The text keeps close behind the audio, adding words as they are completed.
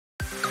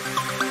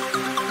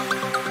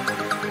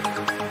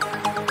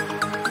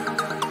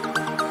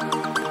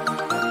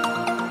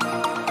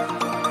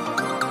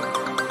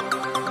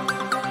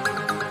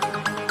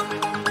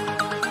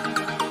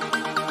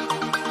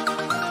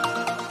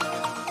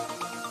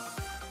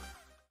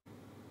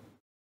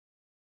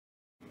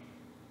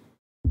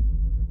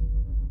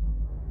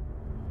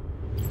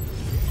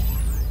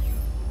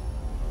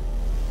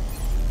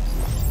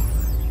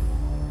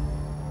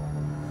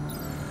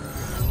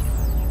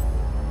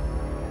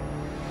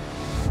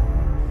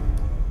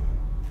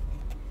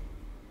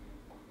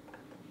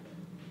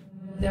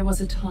There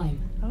was a time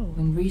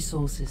when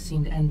resources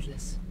seemed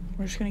endless.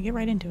 We're just gonna get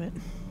right into it.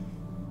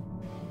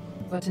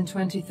 But in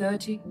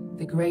 2030,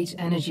 the great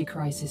energy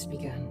crisis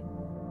began.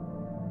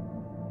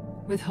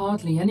 With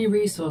hardly any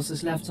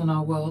resources left on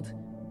our world,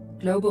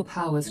 global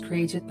powers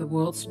created the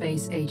World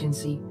Space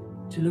Agency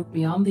to look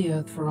beyond the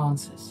Earth for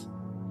answers.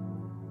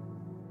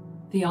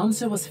 The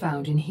answer was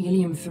found in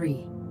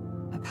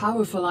helium-3, a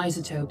powerful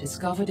isotope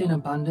discovered in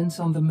abundance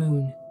on the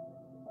Moon.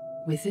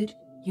 With it,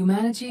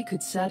 humanity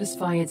could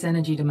satisfy its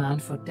energy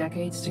demand for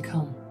decades to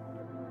come.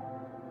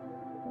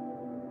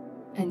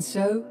 And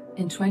so,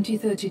 in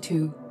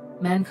 2032,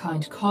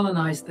 mankind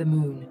colonized the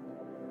Moon.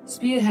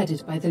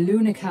 Spearheaded by the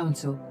Lunar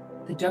Council,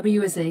 the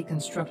WSA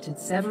constructed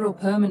several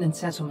permanent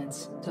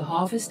settlements to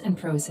harvest and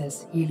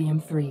process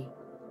helium-3.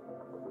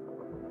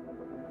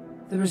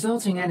 The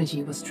resulting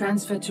energy was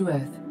transferred to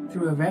Earth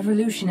through a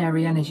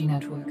revolutionary energy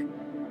network,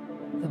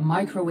 the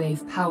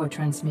Microwave Power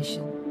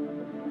Transmission,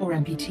 or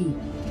MPT.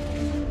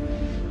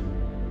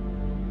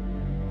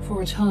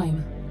 For a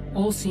time,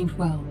 all seemed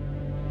well.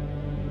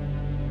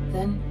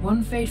 Then,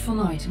 one fateful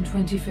night in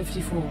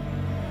 2054,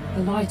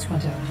 the lights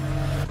went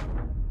out.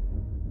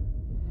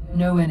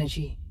 No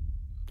energy.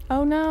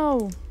 Oh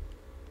no!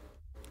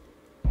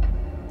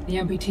 The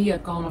MPT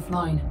had gone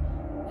offline,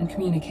 and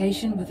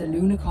communication with the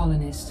lunar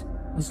colonist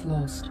was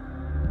lost.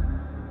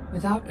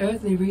 Without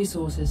earthly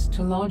resources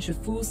to launch a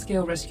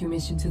full-scale rescue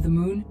mission to the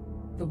Moon,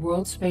 the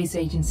World Space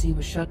Agency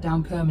was shut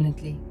down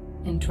permanently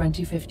in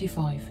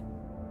 2055.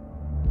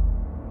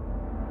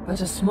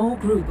 But a small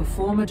group of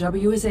former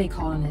WSA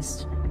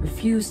colonists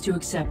refused to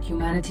accept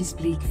humanity's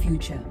bleak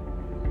future.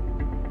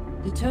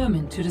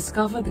 Determined to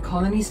discover the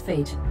colony's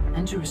fate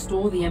and to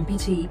restore the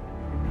MPT,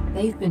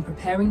 they've been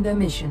preparing their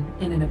mission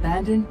in an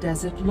abandoned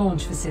desert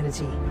launch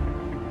facility.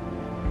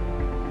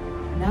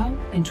 Now,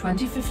 in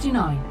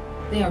 2059,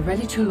 they are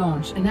ready to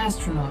launch an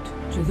astronaut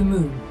to the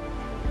Moon.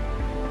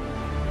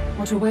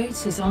 What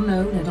awaits is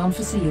unknown and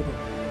unforeseeable,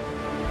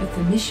 but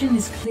the mission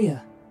is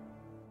clear.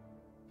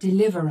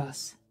 Deliver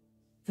us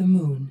the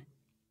Moon.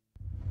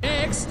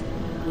 Next,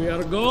 we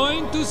are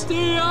going to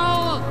steal...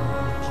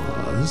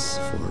 Pause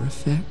for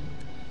effect.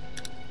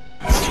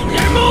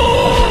 the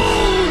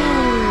moon!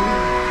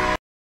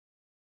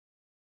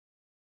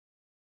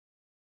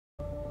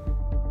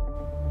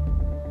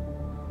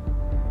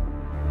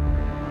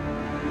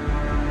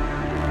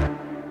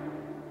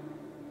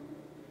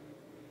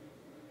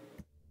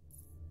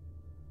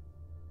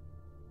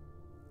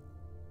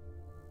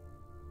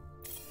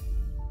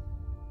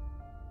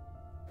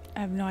 I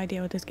have no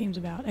idea what this game's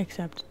about,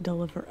 except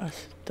deliver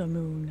us the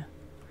moon.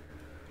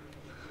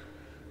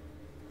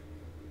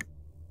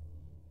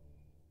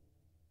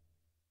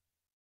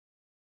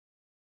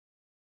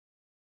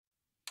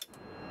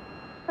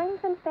 Friends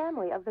and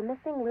family of the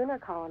missing lunar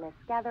colonists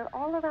gather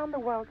all around the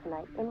world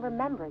tonight in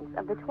remembrance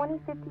of the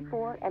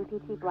 2054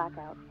 MPT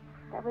blackout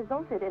that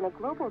resulted in a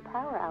global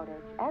power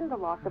outage and the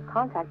loss of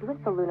contact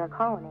with the lunar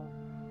colony.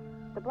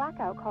 The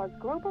blackout caused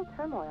global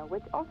turmoil,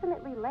 which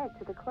ultimately led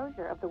to the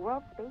closure of the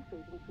World Space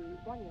Agency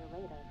 1 year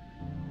later.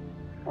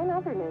 In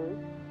other news,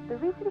 the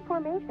recent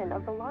formation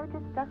of the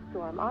largest dust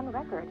storm on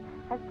record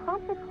has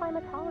prompted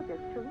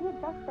climatologists to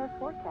readjust their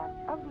forecast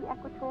of the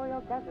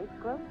equatorial desert's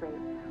growth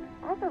rate.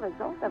 As a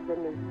result of the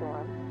new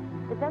storm,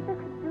 the desert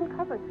could soon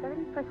cover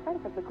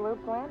 30% of the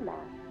globe's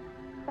landmass.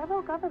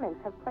 Several governments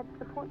have pledged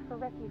support for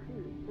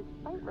refugees,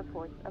 despite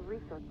reports of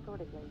resource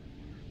shortages.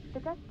 The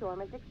dust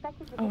storm is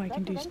expected to hit I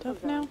can do residential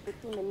stuff now? zones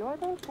between the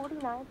northern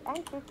 49th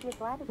and 50th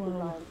latitude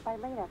lines by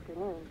late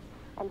afternoon,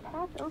 and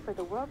pass over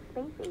the World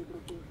Space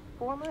Agency's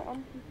former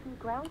MPT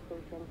ground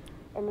station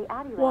in the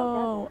Adirondack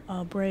Whoa,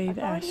 Desert. a brave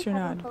Authorities have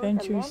astronaut imposed a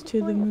ventures to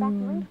the mandatory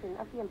moon.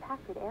 evacuation of the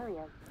impacted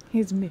areas.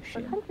 His For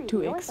mission countries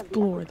to north of the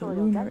explore the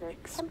equatorial lunar desert,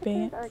 expanse.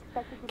 temperatures are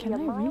expected to Can be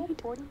a I mild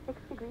read?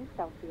 46 degrees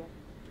Celsius.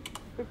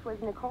 This was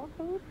Nicole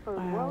Cage for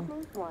Wow. World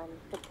News 1,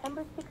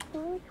 September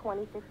 16,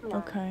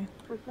 2059. Okay.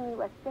 Wishing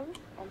you a safe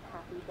and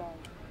happy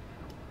day.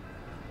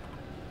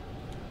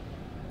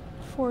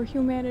 For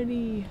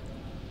humanity.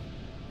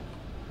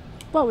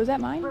 Whoa, was that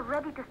mine? We're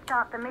ready to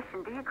start the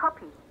mission. Do you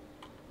copy?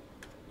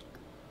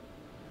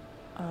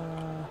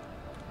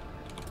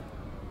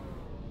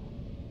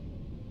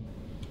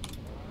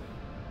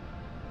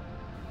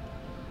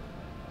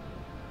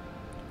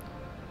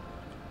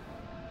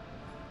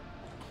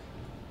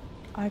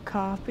 I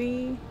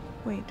copy.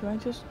 Wait, do I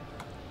just...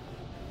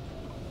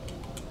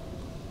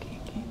 Okay,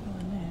 can't go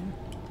in there.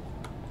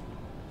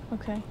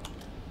 Okay.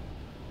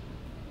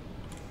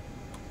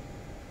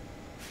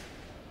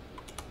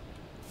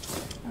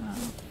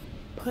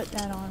 Put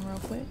that on real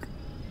quick.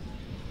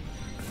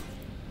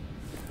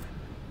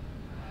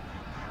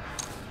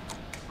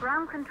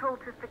 Ground control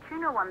to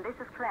Fortuna 1, this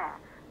is Claire.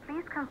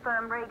 Please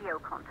confirm radio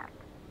contact.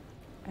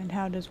 And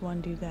how does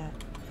one do that?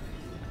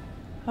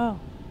 Oh.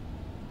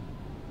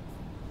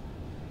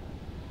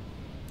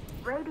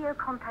 Radio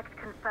contact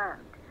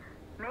confirmed.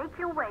 Make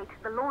your way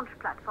to the launch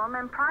platform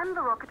and prime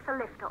the rocket for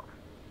liftoff.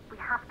 We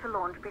have to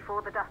launch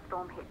before the dust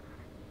storm hits.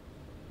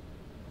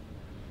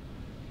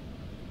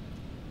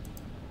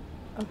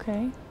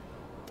 Okay.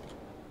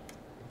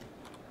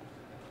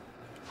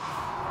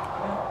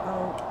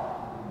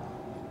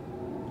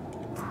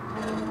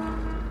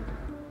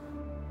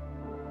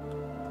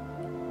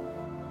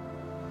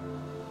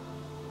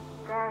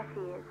 There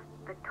she is,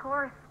 the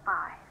Taurus 5.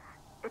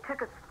 It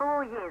took us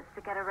 4 years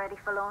to get her ready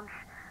for launch.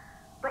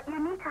 But you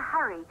need to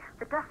hurry.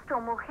 The dust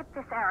storm will hit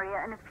this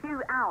area in a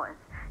few hours.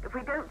 If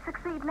we don't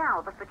succeed now,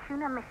 the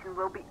Fortuna mission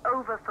will be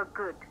over for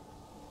good.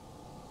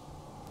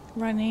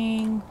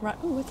 Running.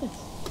 Ooh, what's this?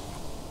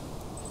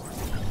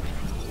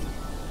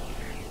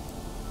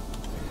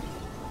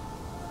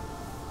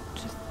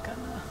 Just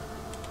gonna.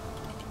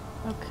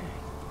 Okay.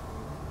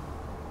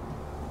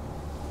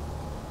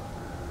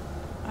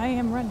 I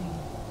am running.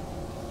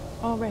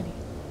 Already.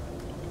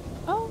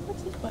 Oh,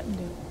 what's this button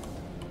do?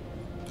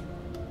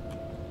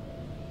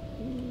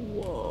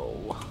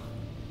 Whoa.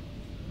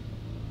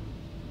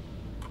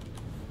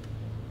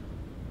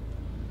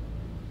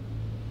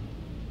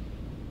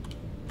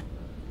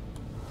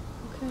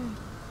 Okay.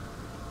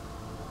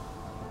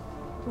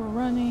 We're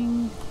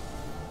running.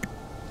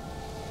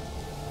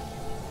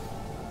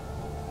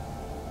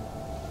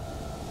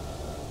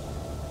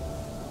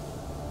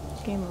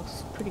 This game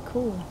looks pretty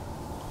cool.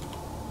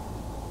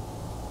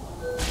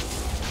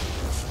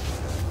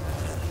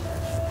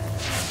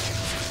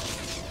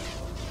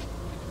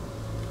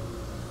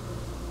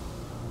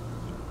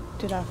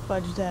 Did I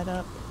fudge that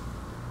up?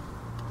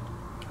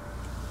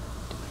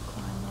 Did I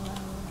climb the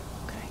ladder?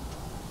 Okay.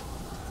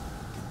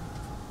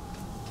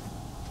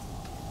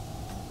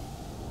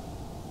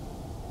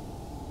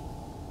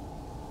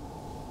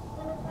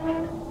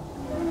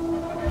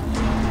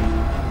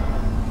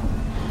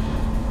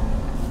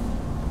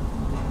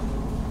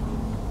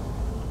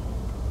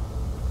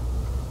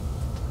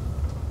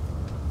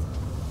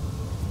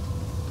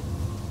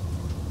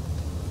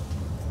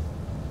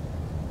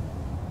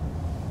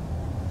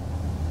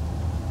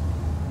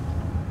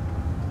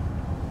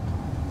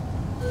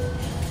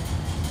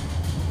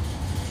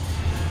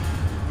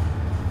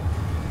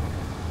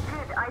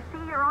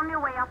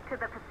 To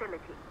the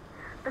facility.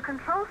 The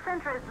control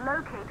center is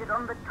located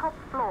on the top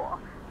floor.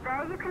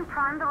 There you can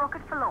prime the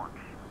rocket for launch.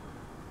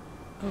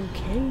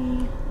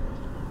 Okay.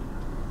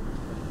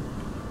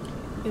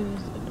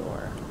 Is the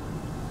door.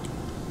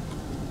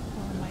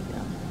 Or am I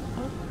dumb?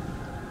 Oh.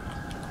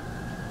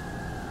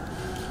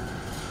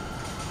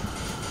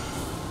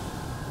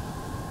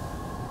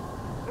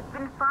 It's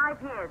been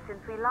 5 years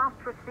since we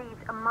last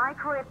received a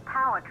microwave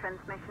power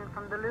transmission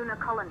from the lunar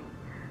colony.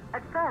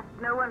 At first,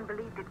 no one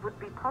believed it would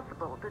be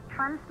possible to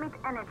transmit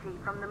energy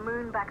from the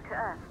moon back to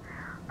Earth.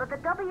 But the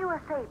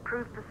WSA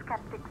proved the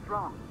skeptics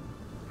wrong.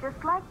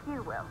 Just like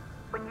you will,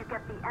 when you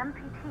get the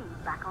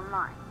MPT back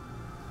online.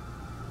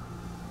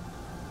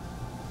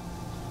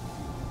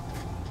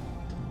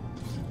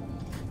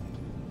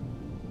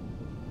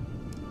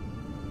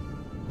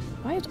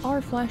 Why is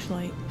our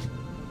flashlight?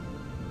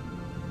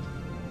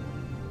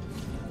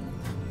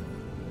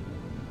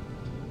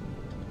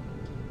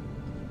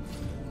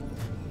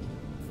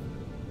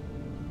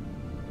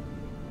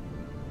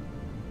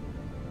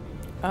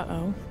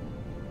 Uh-oh.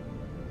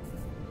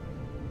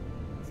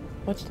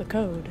 What's the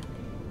code?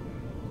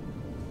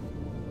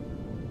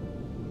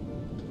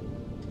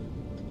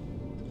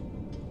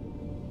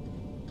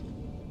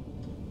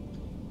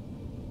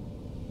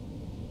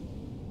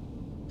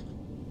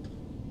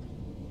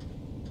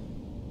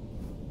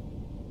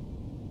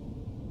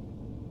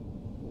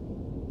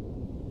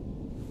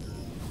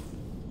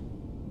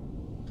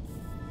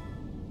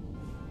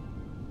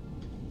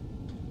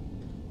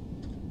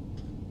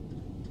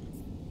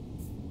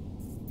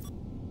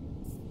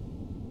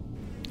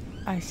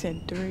 I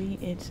said 3,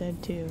 it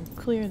said 2.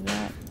 Clear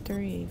that.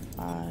 3,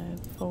 5,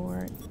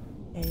 4,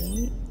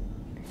 8.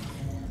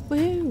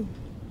 Woohoo!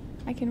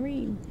 I can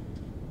read.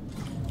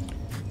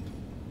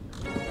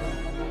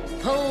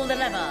 Pull the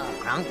lever,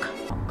 Kronk.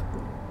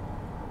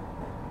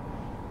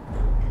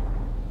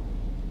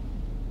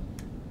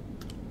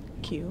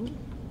 Q.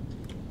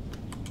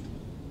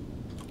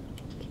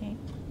 Okay.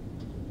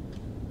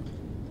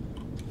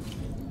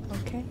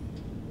 Okay.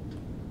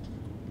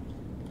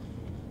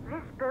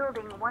 This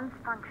building once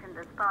functioned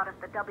as part of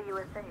the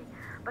WSA,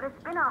 but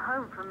it's been our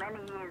home for many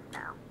years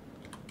now.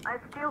 I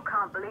still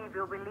can't believe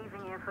you'll be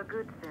leaving here for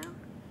good soon.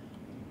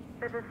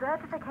 The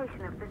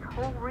desertification of this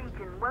whole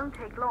region won't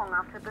take long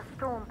after the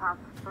storm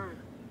passes through.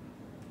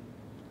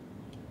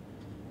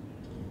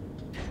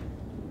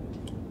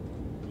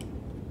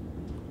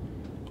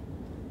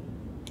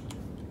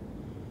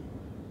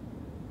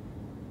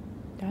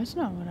 That's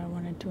not what I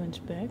wanted to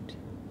inspect.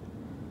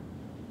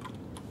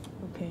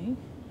 Okay.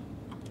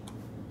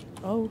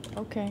 Oh,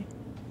 okay.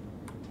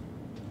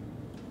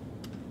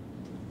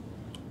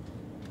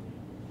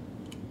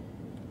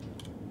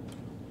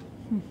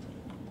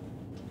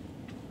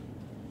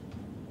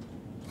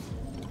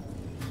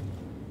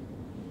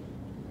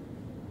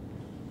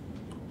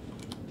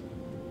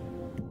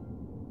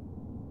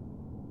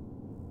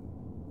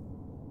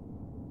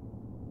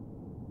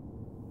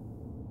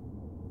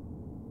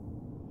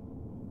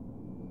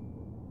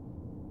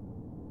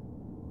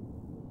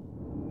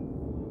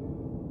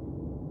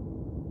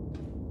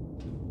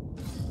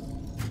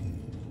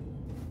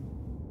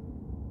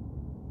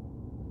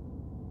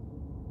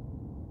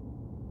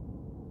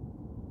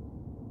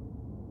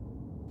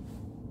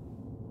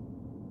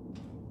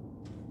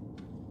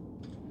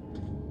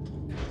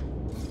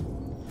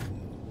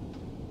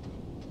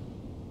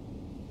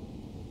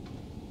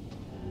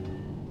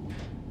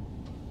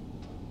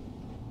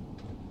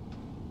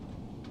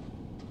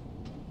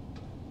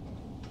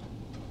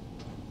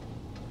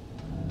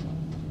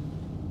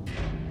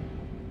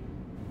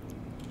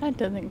 That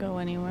doesn't go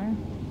anywhere.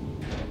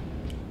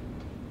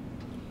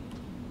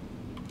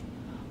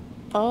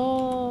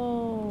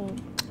 Oh,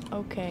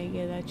 okay,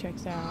 yeah, that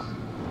checks out.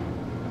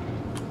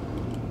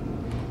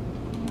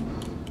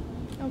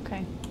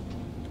 Okay.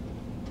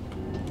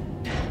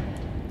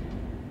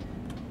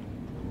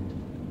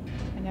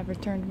 I never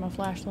turned my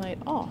flashlight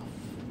off.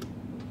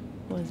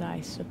 Was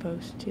I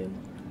supposed to?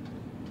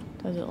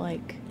 Does it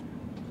like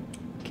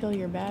kill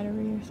your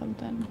battery or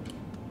something?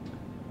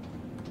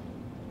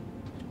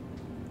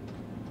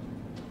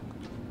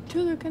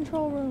 To the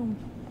control room.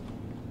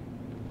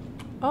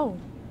 Oh.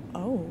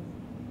 Oh.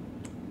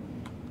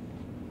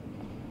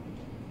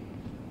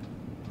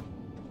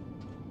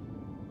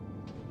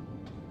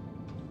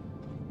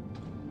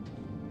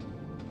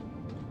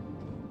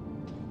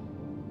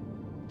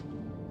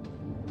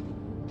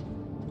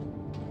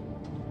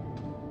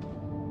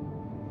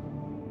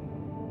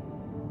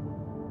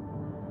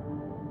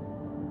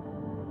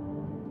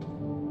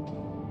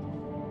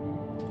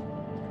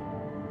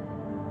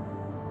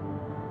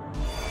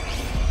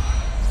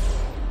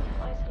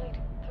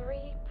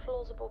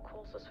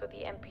 Causes for the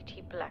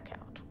MPT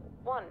blackout.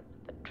 1,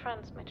 the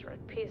transmitter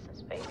at Pearson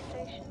Space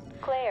Station.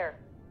 Claire,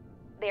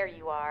 there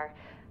you are.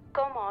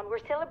 Come on,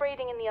 we're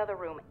celebrating in the other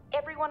room.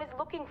 Everyone is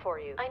looking for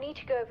you. I need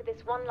to go over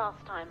this one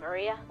last time,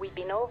 Maria. We've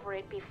been over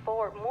it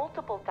before,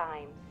 multiple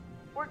times.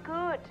 We're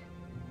good.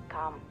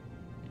 Come,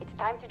 it's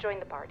time to join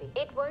the party.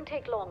 It won't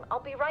take long.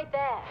 I'll be right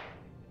there.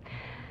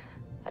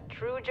 A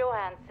true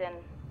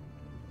Johansson.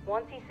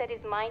 Once he set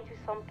his mind to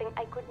something,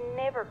 I could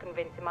never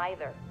convince him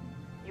either.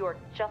 You're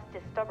just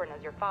as stubborn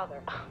as your father.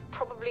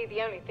 Probably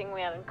the only thing we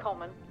have in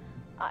common.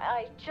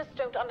 I just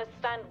don't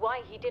understand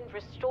why he didn't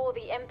restore the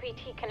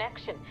MPT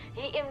connection.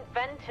 He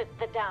invented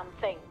the damn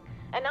thing.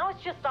 And now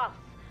it's just us.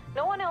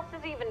 No one else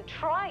is even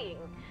trying.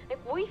 If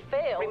we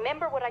fail...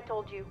 Remember what I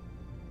told you.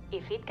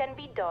 If it can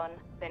be done,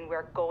 then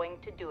we're going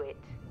to do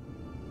it.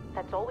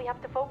 That's all we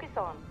have to focus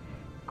on.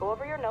 Go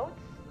over your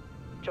notes.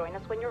 Join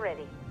us when you're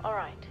ready. All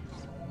right.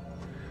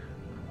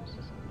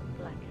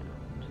 Blackout.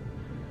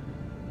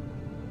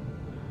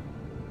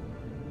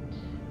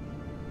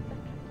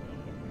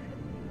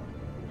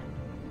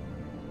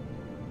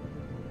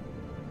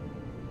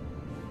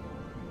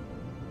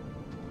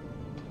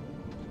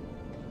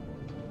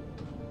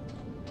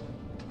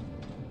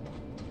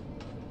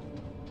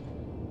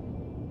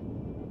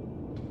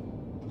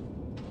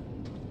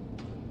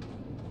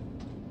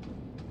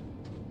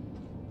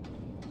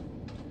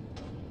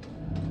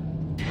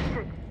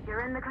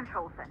 In the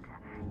control center.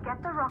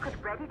 Get the rocket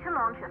ready to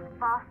launch as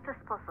fast as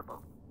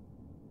possible.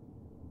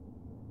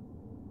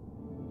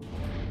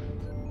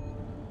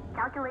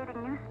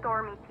 Calculating new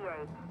storm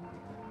ETA.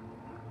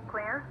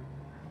 Claire,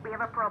 we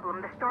have a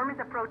problem. The storm is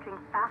approaching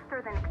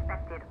faster than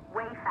expected.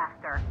 Way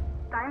faster.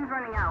 Time's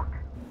running out.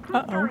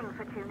 Keep going,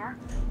 Fortuna.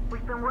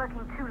 We've been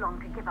working too long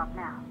to give up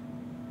now.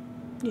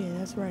 Yeah,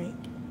 that's right.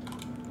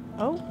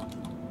 Oh.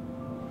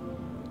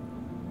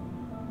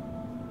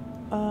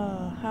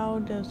 How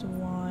does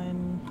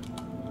one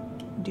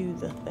do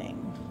the thing?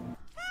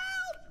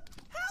 Help!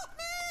 Help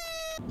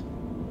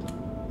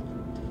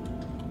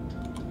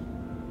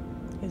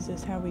me! Is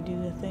this how we do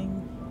the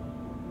thing?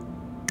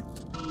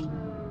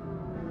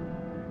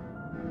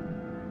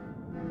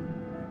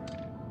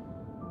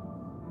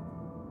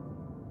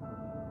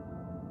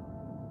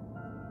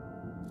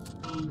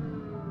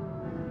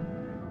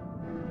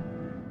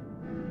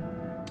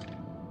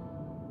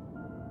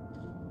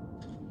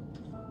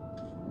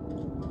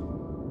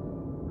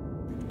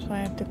 So I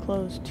have to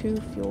close 2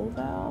 fuel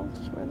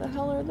valves? Where the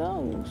hell are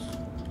those?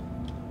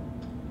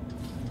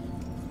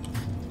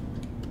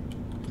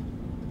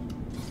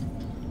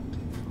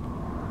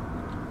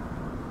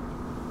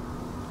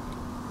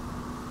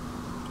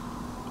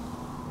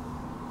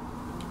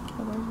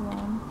 Oh, there's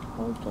one.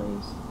 Hold,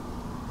 please.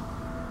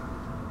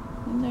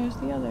 And there's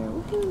the other.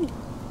 Woohoo!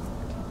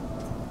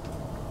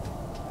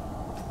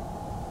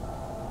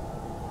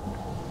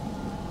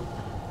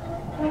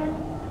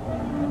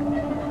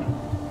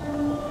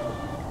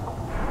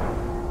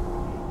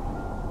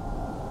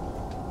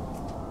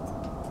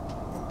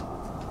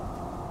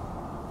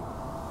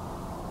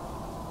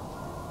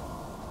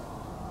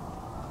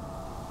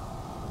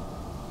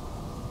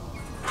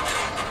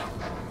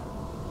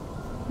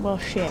 Well,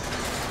 shit.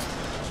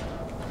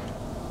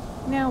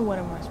 Now what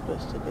am I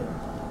supposed to do?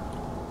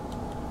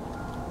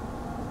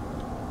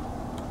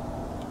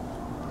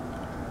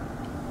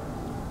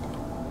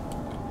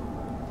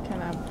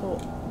 Can I pull?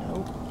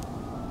 Nope.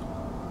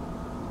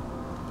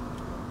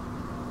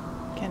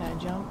 Can I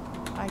jump?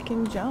 I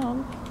can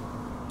jump.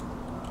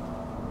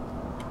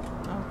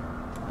 Oh,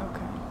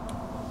 okay.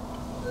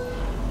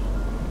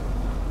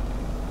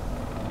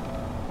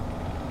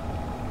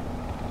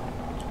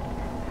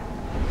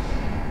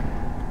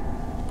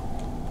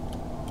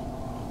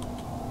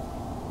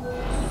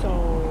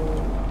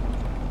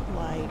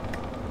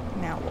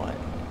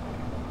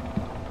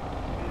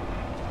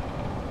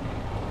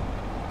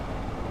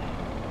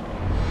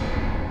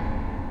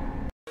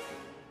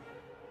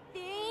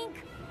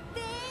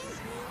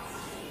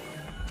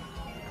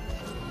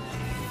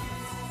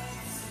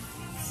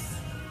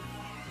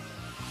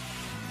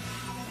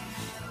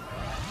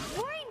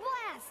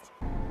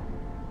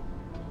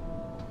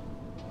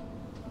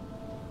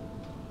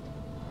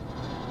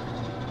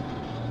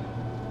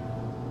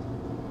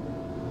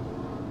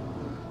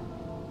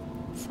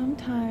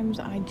 Sometimes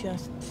I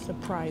just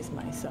surprise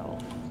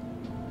myself.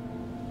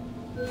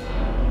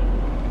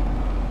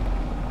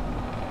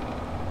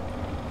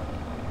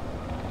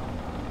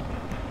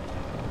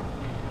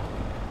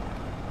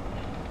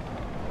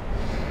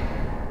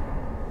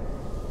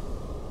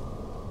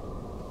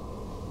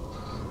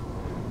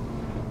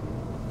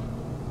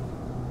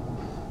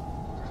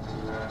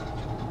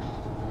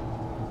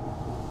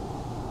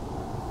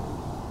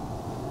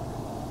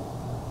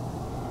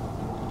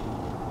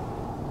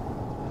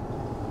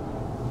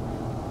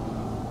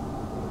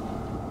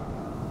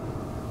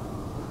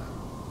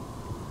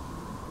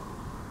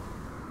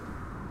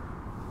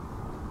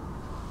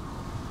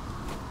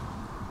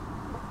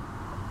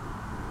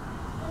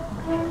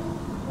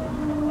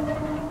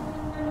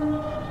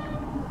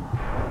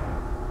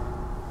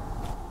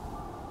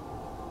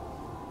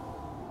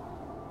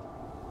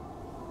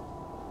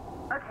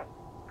 Okay,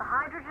 the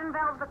hydrogen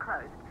valves are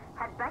closed.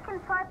 Head back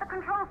inside the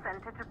control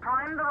center to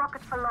prime the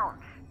rocket for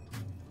launch.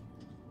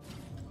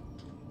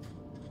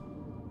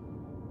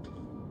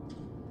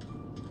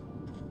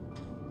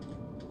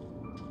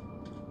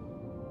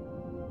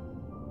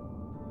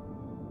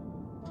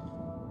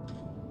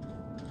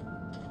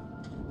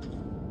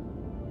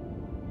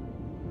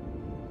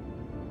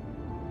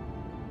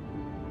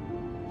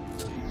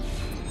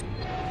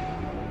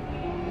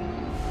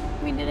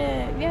 We did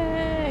it!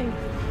 Yay!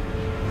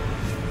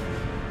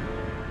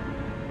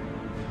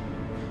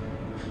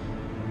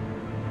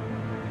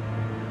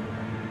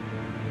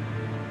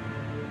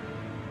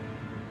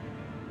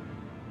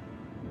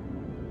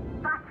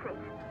 That's it.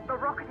 The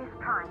rocket is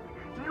primed.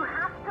 You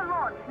have to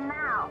launch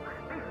now,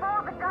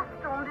 before the dust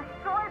storm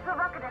destroys the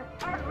rocket and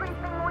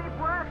everything we've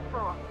worked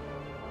for.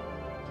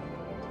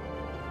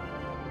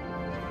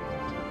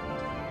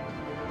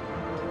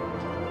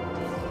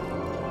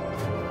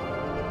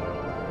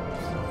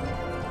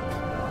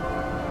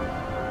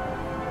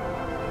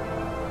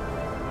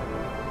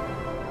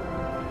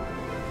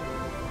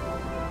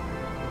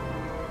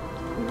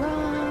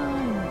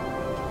 Run!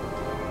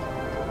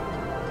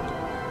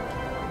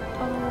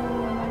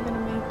 Oh, am I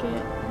gonna make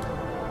it?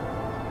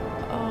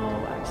 Oh,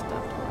 I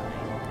stopped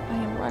running. I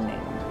am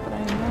running, but I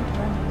am not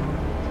running.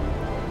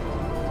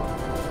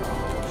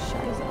 Oh,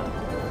 shiza.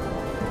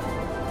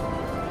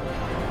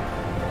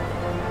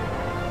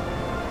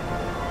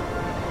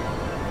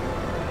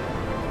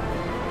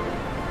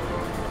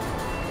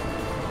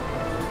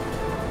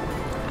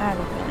 I have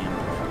a feeling I'm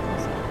gonna fuck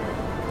this up.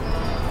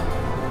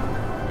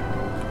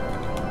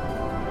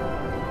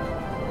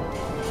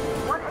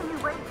 What are you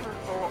waiting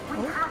for? We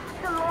have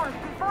to launch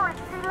before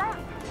it's too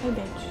late. Hey,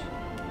 bitch.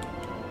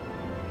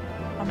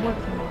 I'm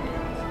working on it.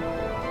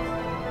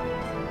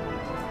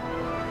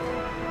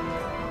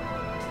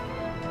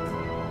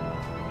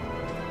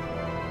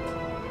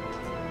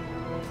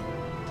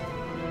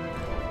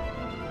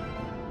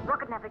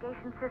 Rocket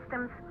navigation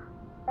systems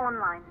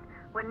online.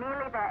 We're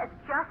nearly there.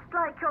 It's just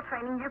like your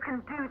training. You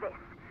can do this.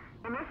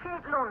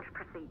 Initiate launch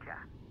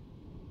procedure.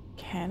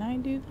 Can I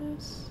do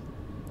this?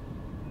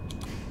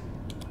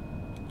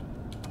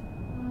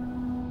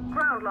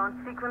 Ground launch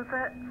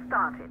sequencer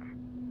started.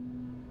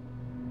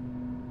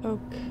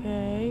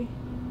 Okay.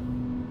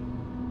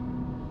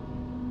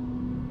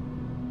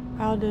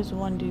 How does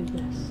one do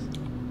this?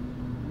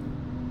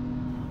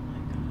 Oh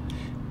my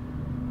gosh.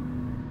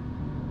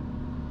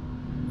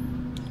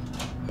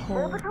 Pull.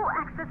 Orbital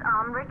axis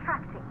arm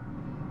retracting.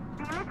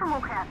 Be a little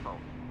more careful.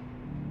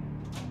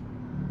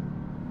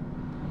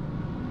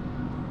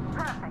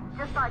 Perfect,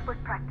 just like was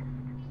practiced.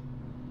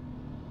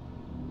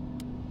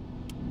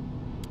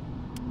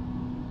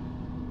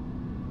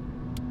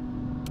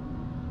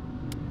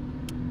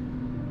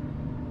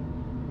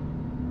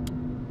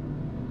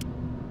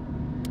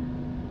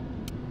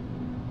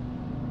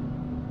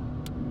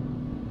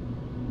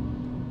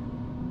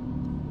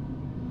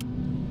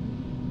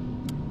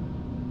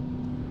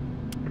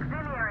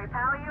 Auxiliary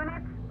power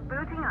units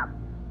booting up.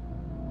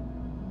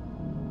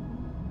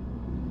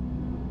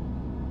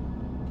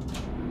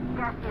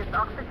 Gaseous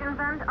oxygen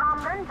vent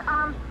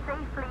arms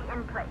safely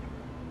in place.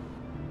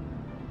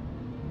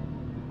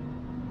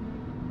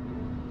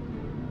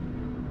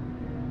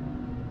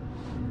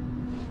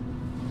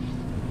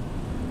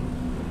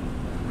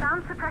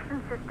 Sound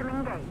suppression system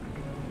engaged.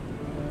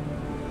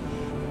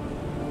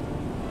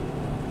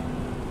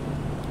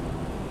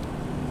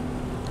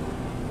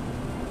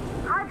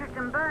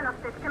 Hydrogen burn-off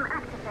system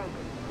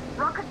activated.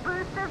 Rocket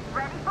boosters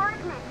ready for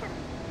ignition.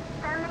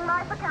 Standing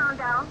by for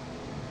countdown.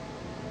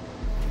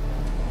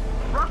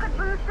 Rocket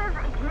boosters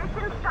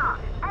ignition start.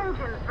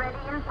 Engines ready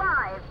in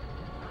 5,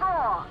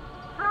 4,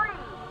 3,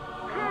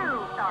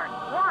 2, start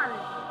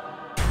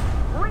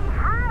 1. We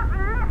have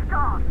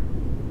liftoff.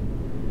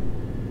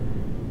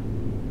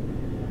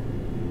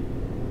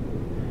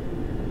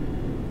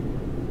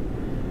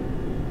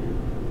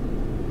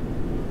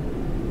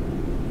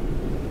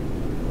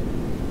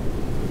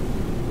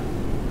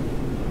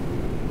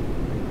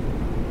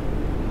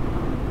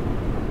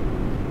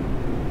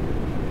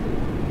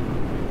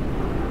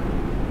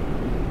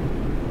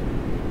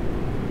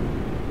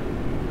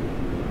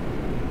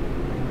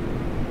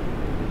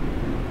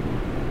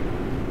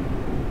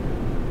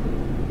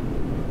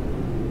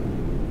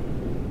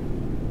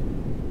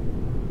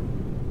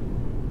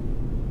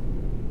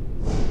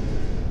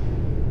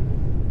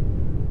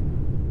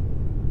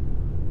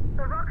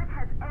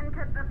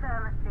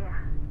 thermosphere.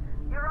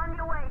 You're on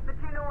your way,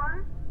 Fortuna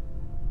 1.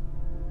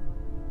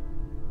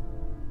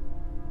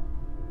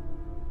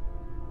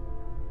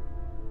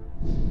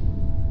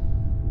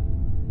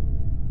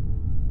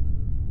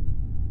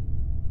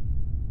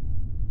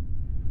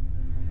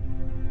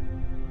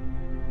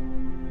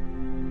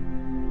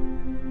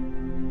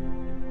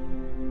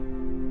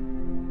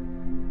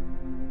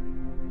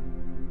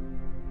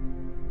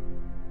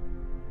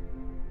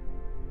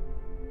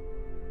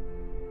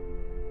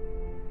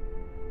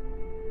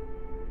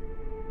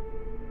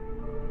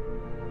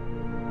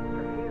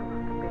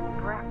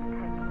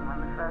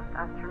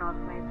 Astronauts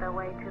made their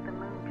way to the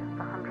moon just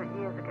 100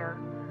 years ago.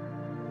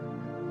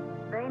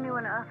 They knew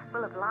an Earth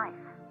full of life.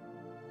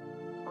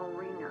 All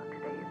we know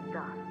today is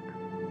dust.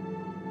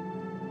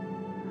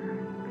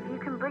 If you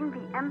can bring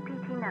the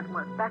MPT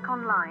network back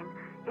online,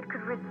 it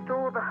could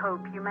restore the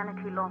hope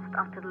humanity lost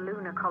after the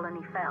lunar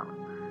colony fell.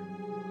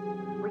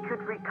 We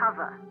could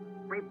recover,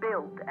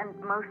 rebuild, and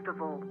most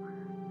of all,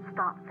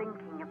 start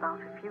thinking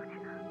about a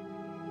future.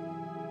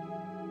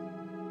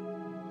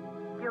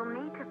 You'll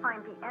need to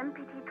find the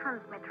MPT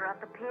transmitter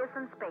at the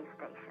Pearson space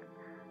station.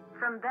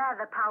 From there,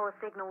 the power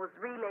signal was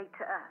relayed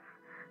to Earth.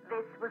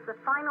 This was the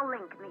final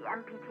link in the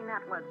MPT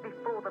network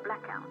before the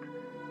blackout.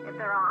 If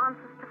there are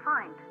answers to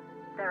find,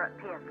 they're at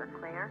Pearson.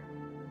 Claire,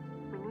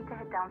 we need to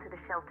head down to the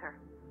shelter.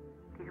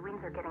 These winds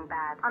are getting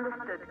bad.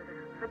 Understood.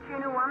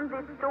 Fortuna 1,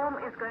 this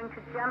storm is going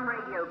to jam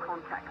radio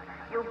contact.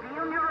 You'll be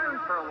on your own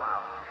for a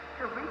while.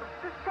 To reach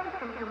the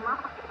station, you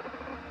must...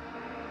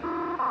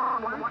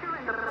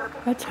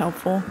 That's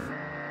helpful.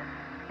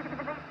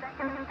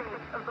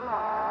 Of the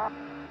law.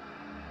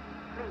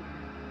 Please,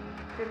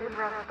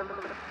 deliver us the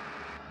moon.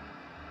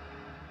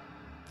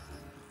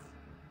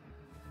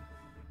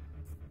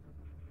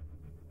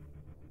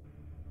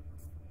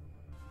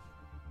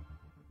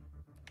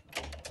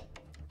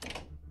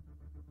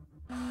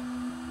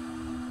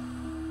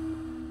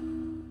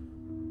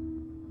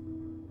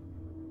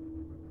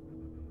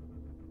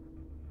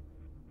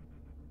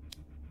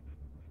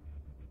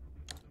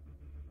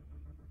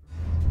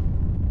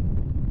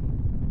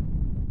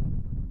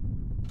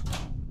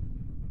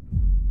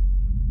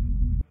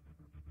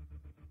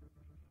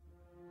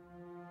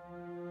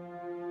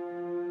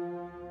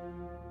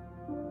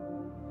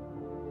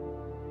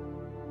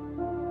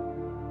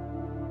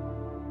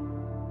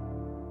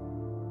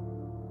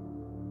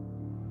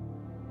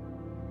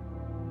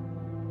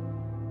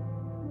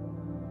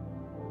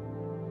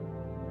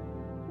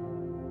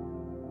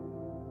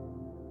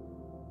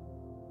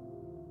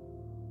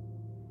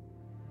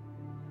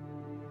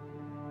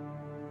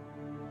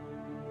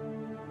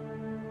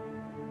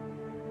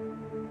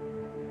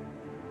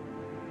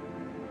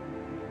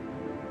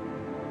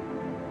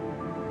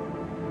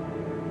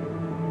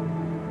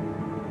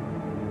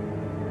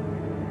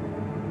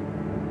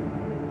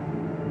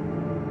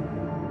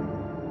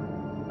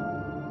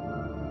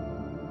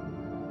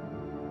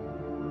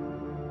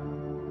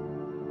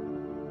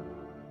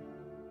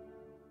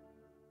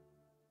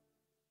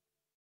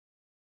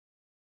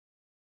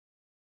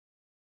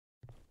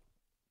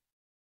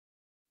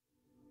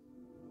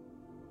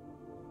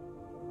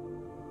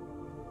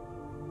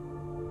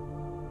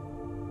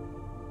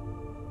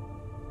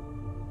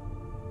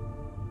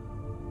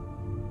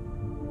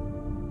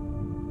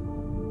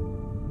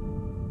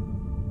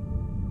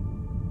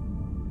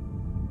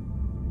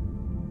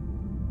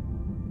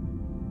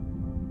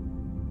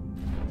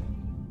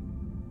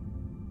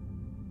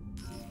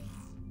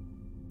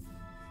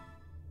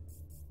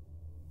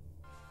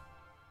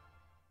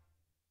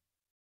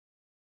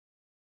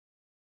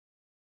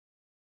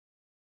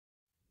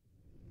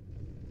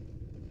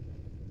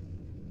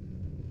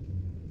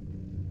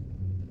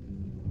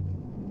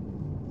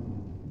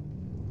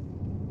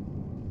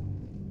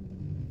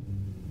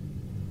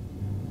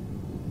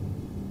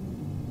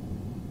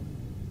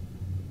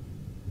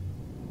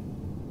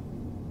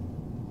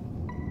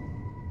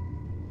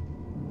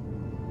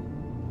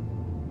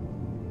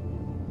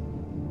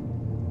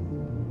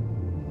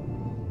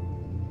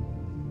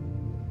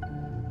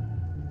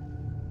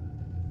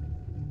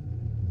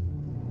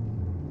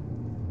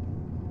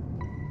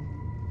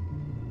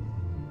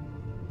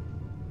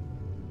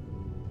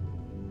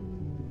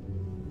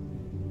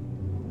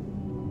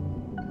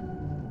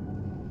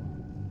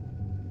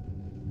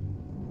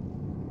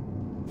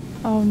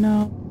 Oh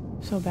no.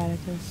 So bad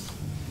at this.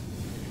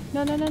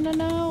 No, no, no, no,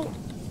 no.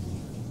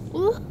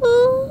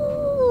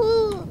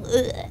 Woohoo!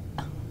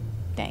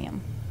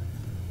 Damn.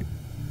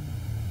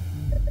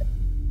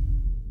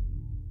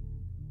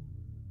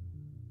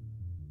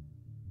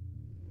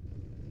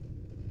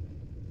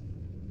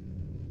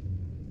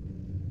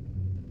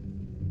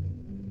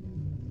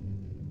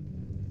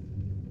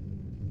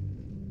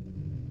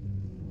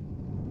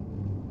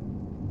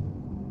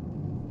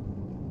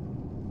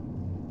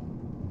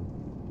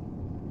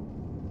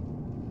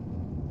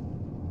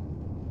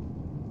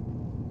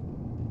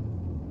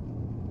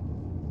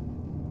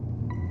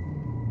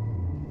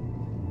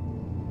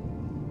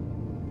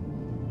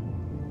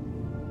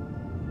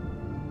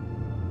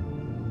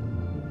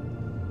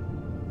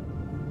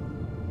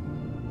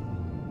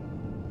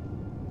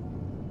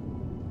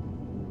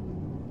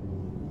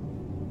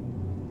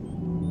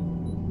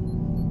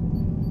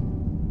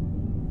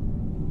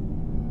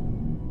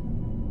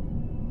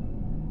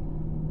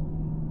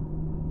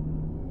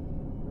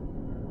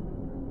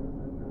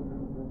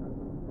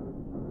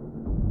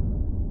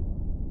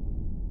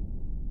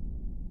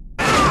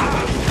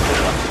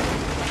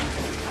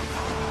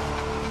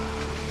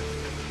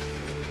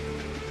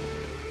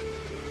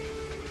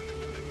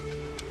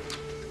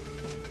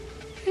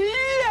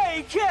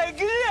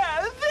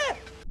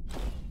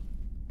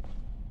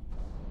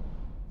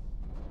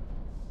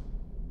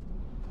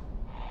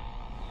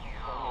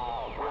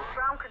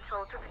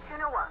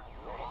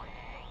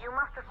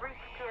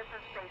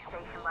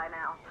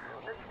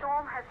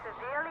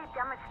 severely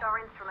damaged our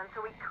instruments,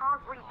 so we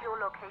can't read your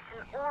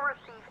location or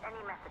receive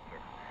any messages.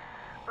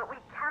 But we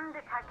can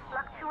detect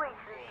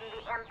fluctuations in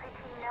the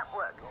MPT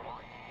network.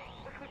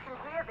 If you can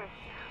hear this,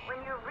 when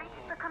you reach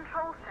the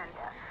control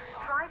center,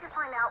 try to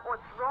find out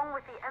what's wrong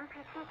with the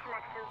MPT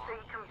connection so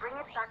you can bring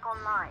it back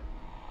online.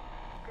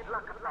 Good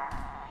luck with that.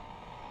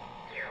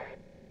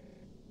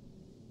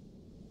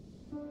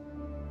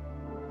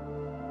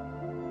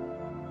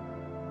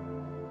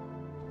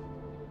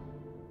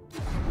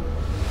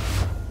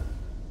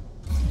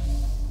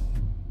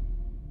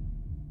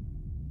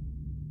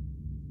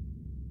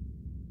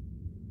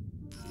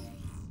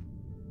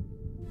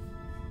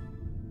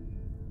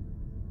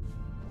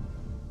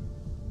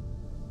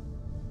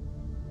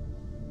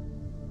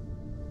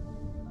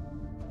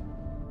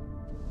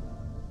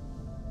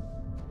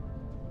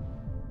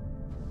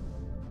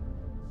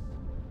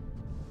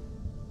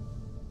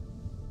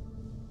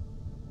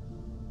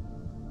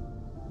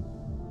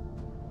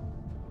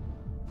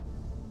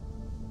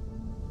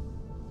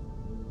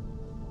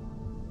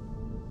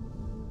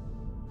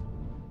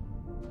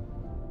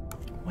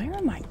 Where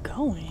am I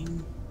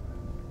going?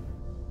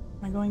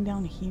 Am I going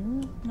down here?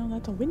 No,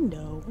 that's a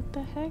window. What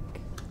the heck?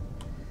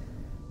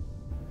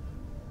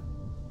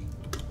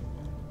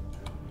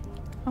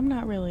 I'm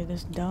not really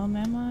this dumb,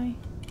 am I?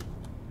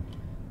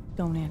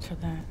 Don't answer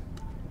that.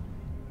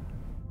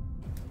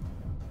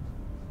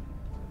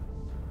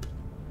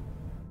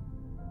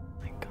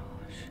 My gosh.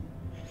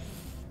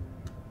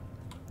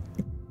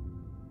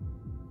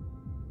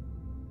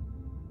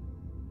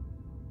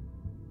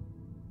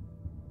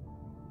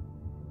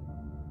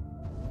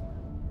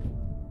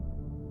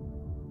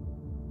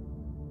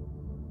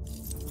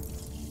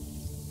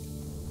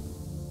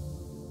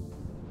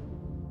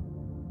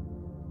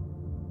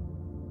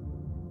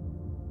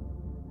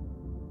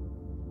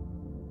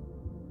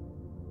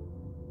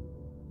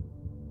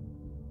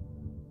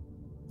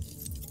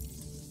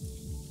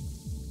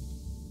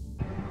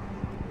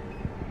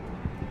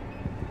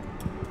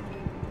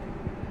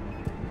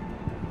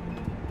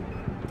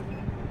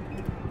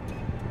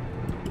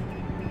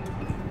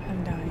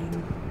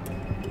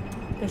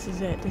 This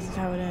is it. This is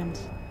how it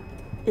ends.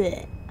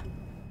 Ugh.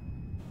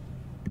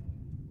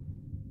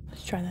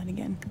 Let's try that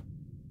again.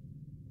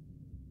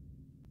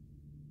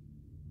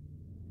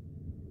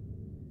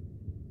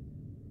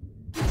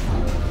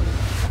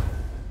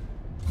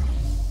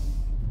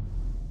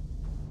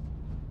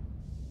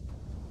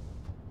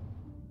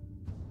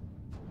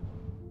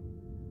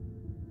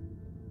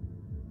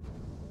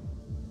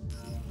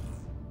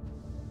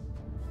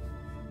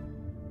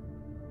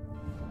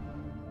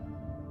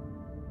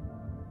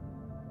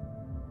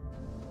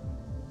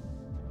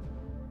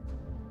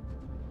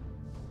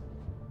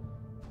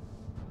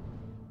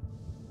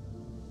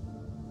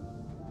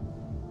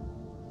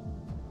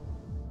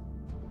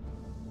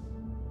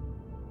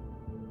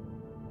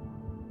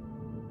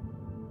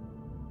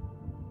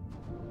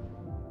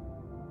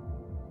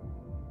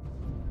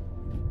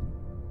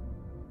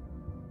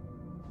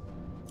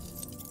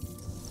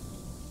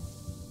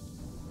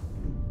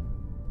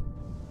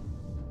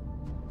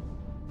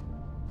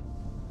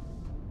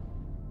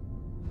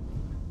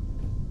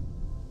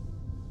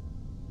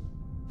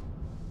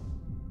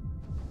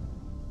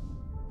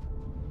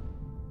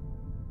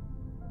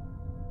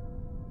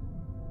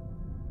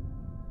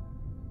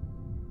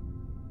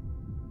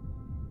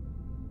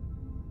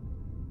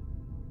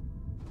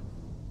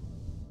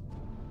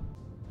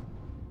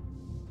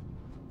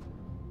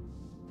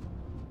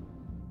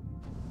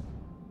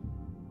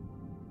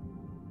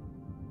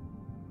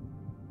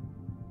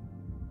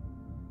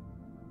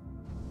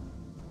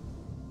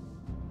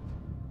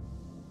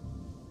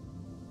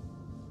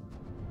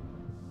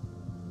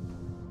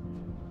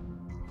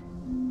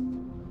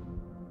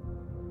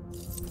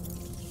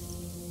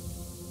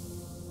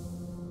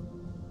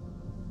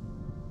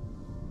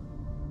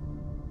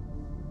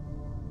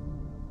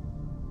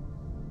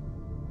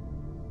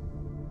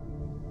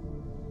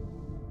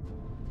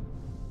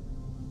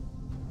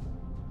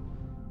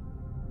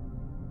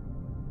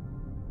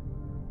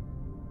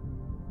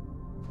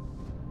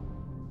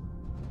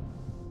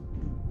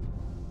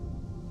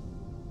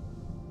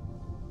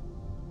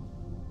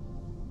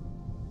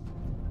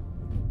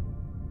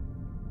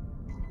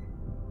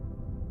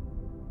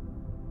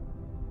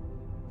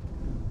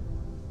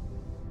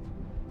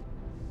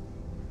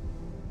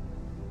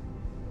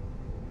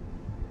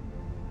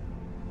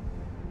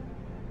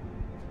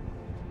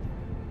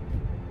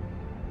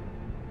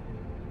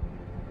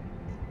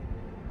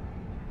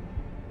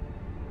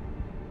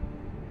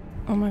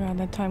 Oh my god,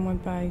 that time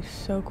went by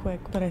so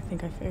quick, but I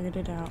think I figured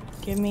it out.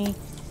 Gimme.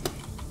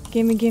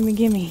 Gimme, gimme,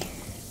 gimme.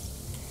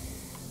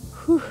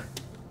 Whew.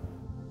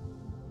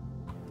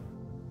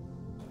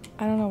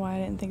 I don't know why I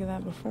didn't think of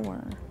that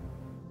before.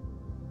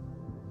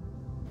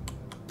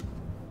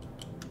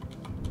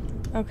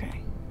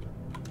 Okay.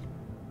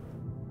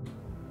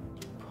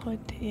 Put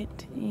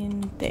it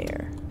in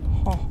there.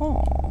 Ha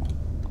ha.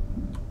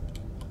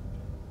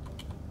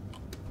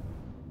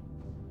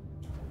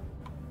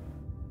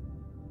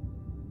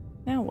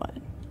 Now what?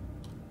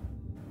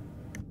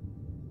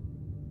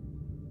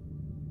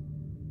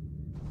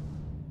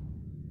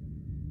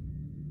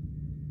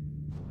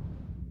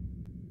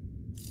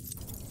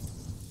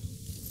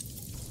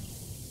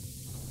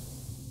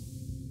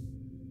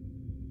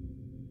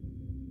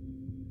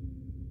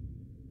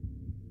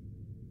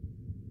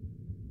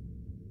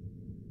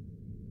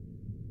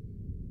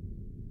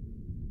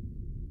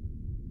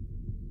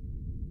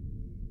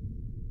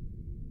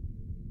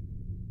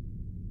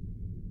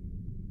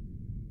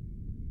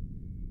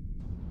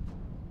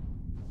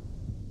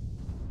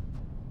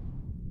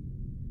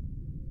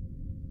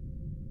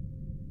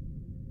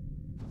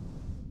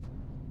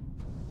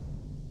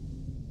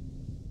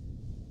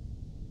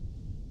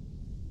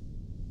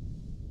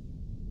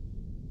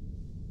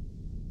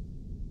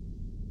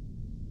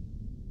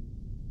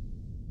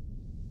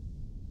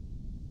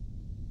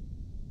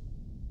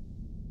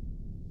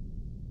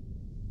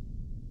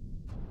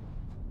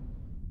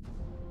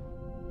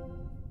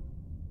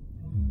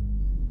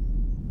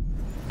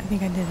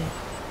 think I did it.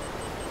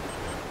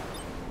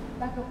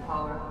 Backup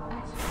power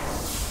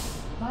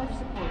activated. Life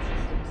support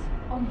systems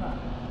online.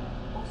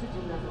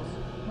 Oxygen levels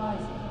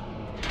rising.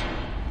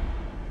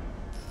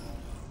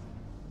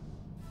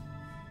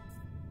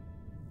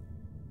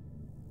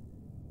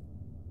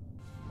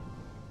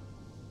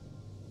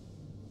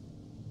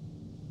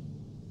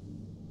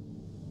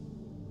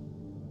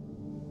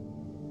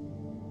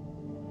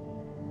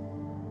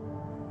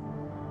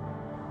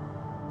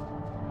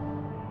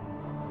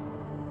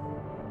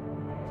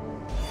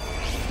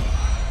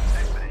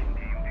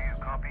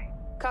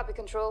 Copy,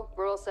 Control.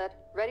 We're all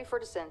set. Ready for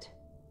descent.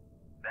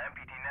 The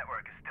MPT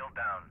network is still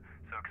down,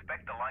 so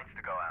expect the lights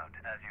to go out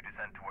as you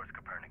descend towards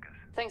Copernicus.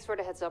 Thanks for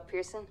the heads up,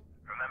 Pearson.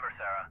 Remember,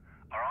 Sarah,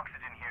 our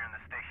oxygen here in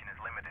the station is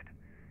limited.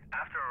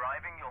 After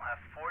arriving, you'll have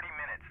 40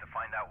 minutes to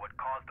find out what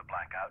caused the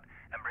blackout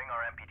and bring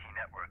our MPT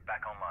network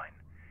back online.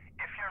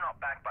 If you're not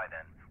back by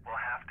then, we'll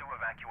have to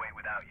evacuate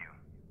without you.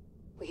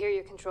 We hear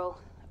you, Control.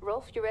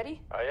 Rolf, you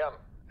ready? I am.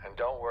 And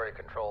don't worry,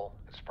 Control.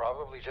 It's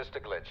probably just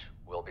a glitch.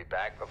 We'll be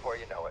back before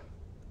you know it.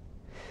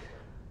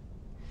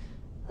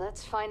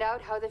 Let's find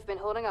out how they've been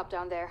holding up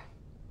down there.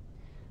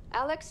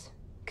 Alex,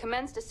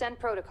 commence descent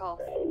protocol.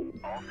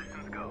 All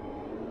systems go.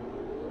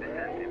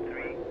 Descent in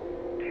 3,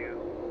 2,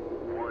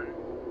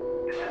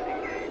 1. Descent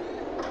engaged.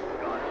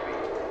 Godspeed.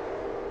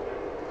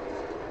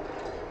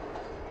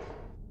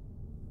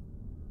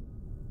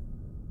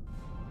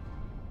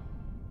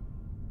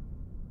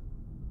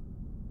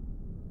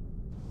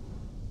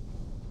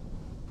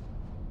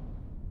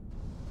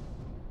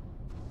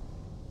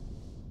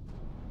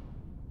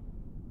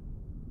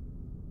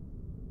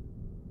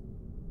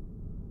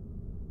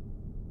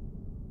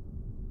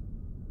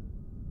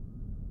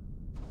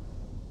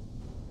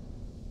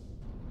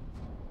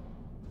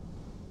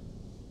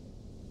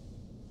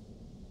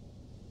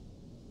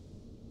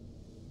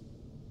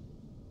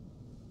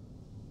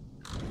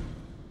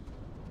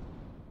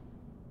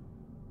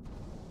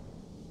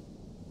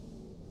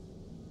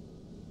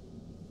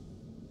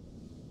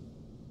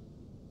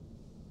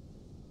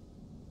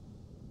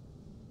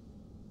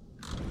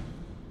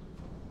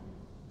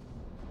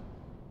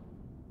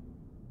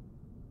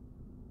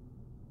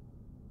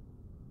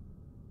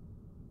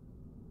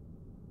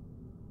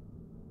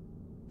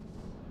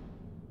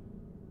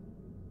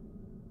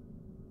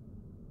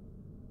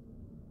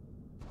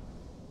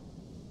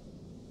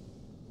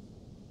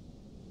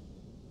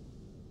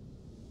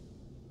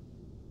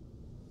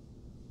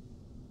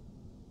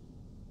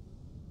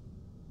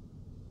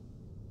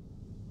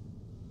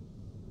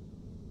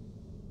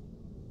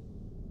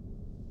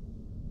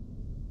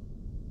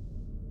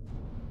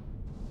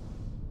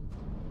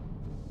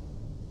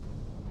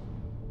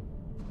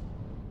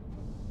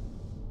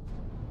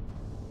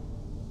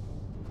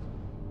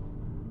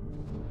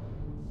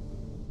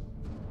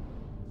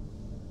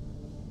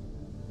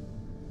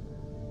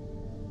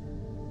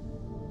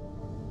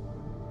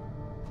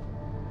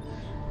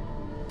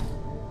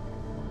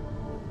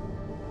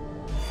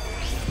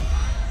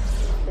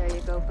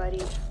 Go,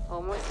 buddy.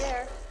 Almost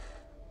there.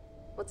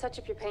 We'll touch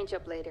up your paint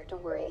job later,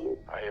 don't worry.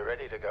 Are you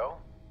ready to go?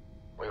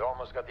 We've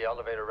almost got the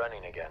elevator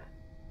running again.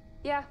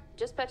 Yeah,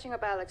 just patching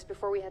up Alex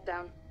before we head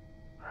down.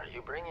 Are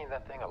you bringing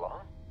that thing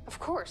along? Of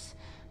course.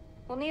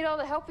 We'll need all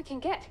the help we can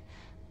get.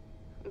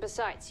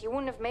 Besides, you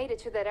wouldn't have made it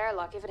to that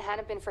airlock if it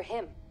hadn't been for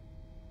him.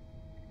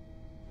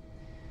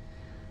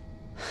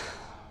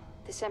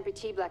 This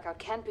MPT blackout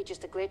can't be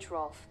just a glitch,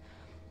 Rolf.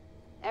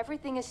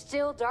 Everything is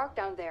still dark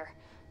down there.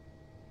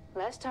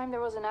 Last time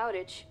there was an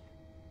outage.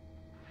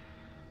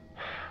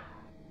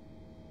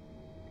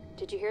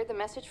 Did you hear the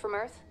message from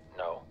Earth?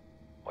 No.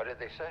 What did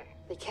they say?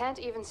 They can't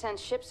even send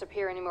ships up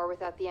here anymore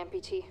without the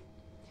MPT.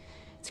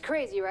 It's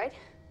crazy, right?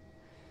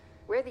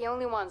 We're the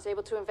only ones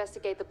able to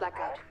investigate the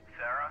blackout.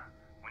 Sarah,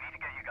 we need to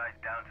get you guys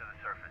down to the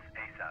surface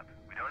ASAP.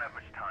 We don't have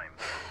much time.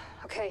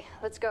 Okay,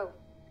 let's go.